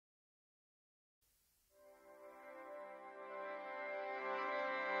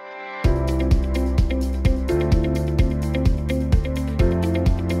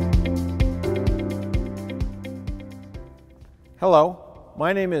Hello,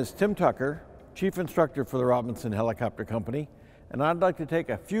 my name is Tim Tucker, Chief Instructor for the Robinson Helicopter Company, and I'd like to take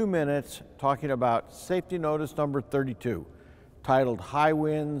a few minutes talking about Safety Notice number 32, titled High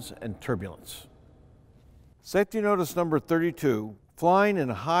Winds and Turbulence. Safety Notice number 32, flying in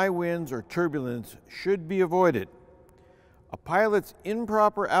high winds or turbulence should be avoided. A pilot's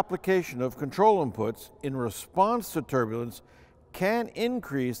improper application of control inputs in response to turbulence can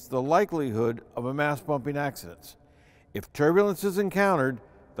increase the likelihood of a mass bumping accident. If turbulence is encountered,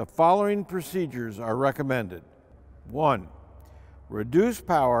 the following procedures are recommended. 1. Reduce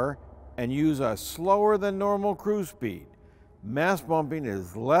power and use a slower than normal cruise speed. Mass bumping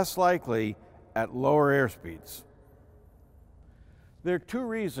is less likely at lower airspeeds. There are two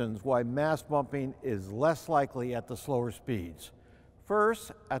reasons why mass bumping is less likely at the slower speeds.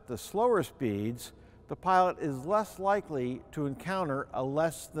 First, at the slower speeds, the pilot is less likely to encounter a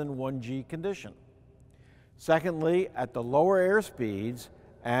less than 1G condition. Secondly, at the lower airspeeds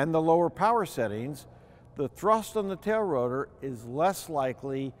and the lower power settings, the thrust on the tail rotor is less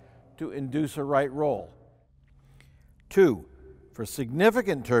likely to induce a right roll. 2. For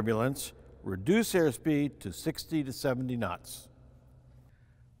significant turbulence, reduce airspeed to 60 to 70 knots.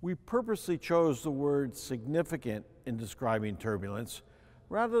 We purposely chose the word significant in describing turbulence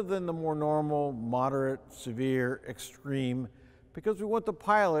rather than the more normal, moderate, severe, extreme, because we want the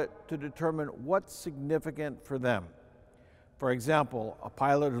pilot to determine what's significant for them. For example, a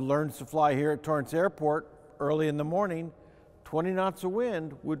pilot who learns to fly here at Torrance Airport early in the morning, 20 knots of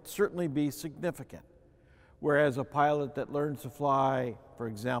wind would certainly be significant. Whereas a pilot that learns to fly, for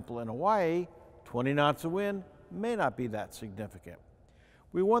example, in Hawaii, 20 knots of wind may not be that significant.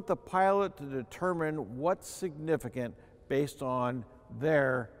 We want the pilot to determine what's significant based on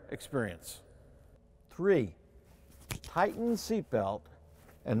their experience. 3. Tighten seatbelt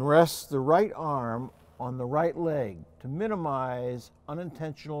and rest the right arm on the right leg to minimize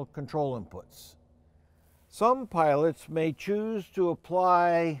unintentional control inputs. Some pilots may choose to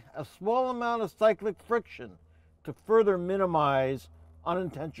apply a small amount of cyclic friction to further minimize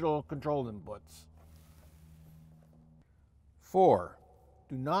unintentional control inputs. 4.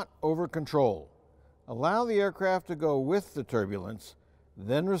 Do not over-control. Allow the aircraft to go with the turbulence,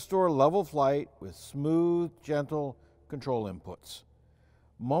 then restore level flight with smooth, gentle control inputs.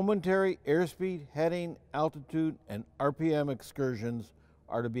 Momentary airspeed, heading, altitude, and RPM excursions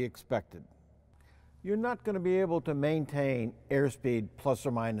are to be expected. You're not going to be able to maintain airspeed plus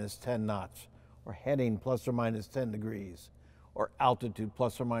or minus 10 knots, or heading plus or minus 10 degrees, or altitude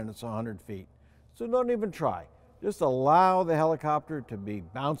plus or minus 100 feet. So don't even try. Just allow the helicopter to be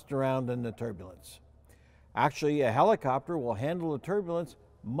bounced around in the turbulence. Actually, a helicopter will handle the turbulence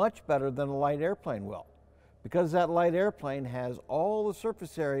much better than a light airplane will, because that light airplane has all the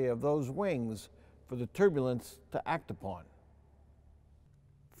surface area of those wings for the turbulence to act upon.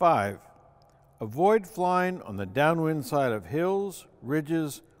 5. Avoid flying on the downwind side of hills,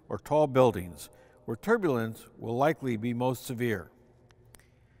 ridges, or tall buildings, where turbulence will likely be most severe.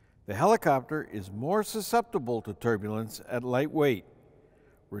 The helicopter is more susceptible to turbulence at light weight.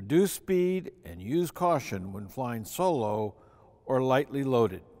 Reduce speed and use caution when flying solo or lightly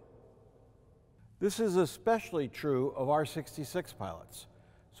loaded. This is especially true of R-66 pilots.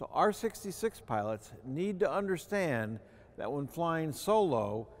 So R-66 pilots need to understand that when flying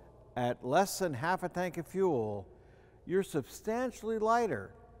solo at less than half a tank of fuel, you're substantially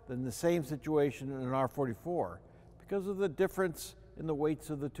lighter than the same situation in an R-44 because of the difference in the weights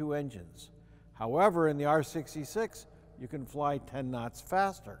of the two engines. However, in the R-66, you can fly 10 knots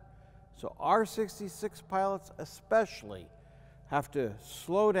faster. So R-66 pilots especially have to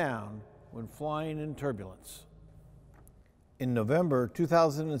slow down when flying in turbulence. In November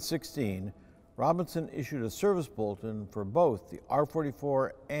 2016, Robinson issued a service bulletin for both the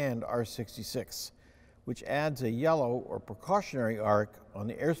R-44 and R-66, which adds a yellow or precautionary arc on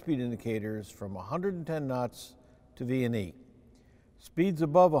the airspeed indicators from 110 knots to V&E. Speeds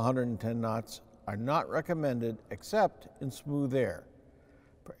above 110 knots are not recommended except in smooth air.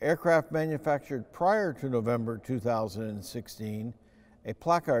 For aircraft manufactured prior to November 2016, a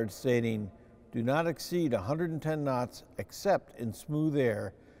placard stating "Do not exceed 110 knots except in smooth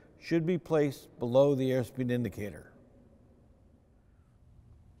air" should be placed below the airspeed indicator.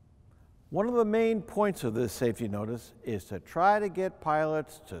 One of the main points of this safety notice is to try to get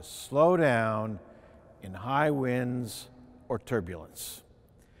pilots to slow down in high winds or turbulence.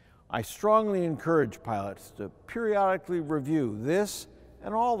 I strongly encourage pilots to periodically review this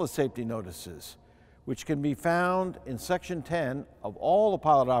and all the safety notices, which can be found in Section 10 of all the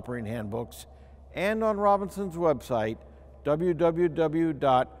pilot operating handbooks and on Robinson's website,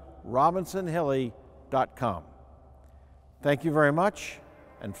 www.robinsonheli.com. Thank you very much,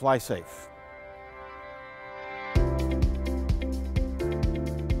 and fly safe.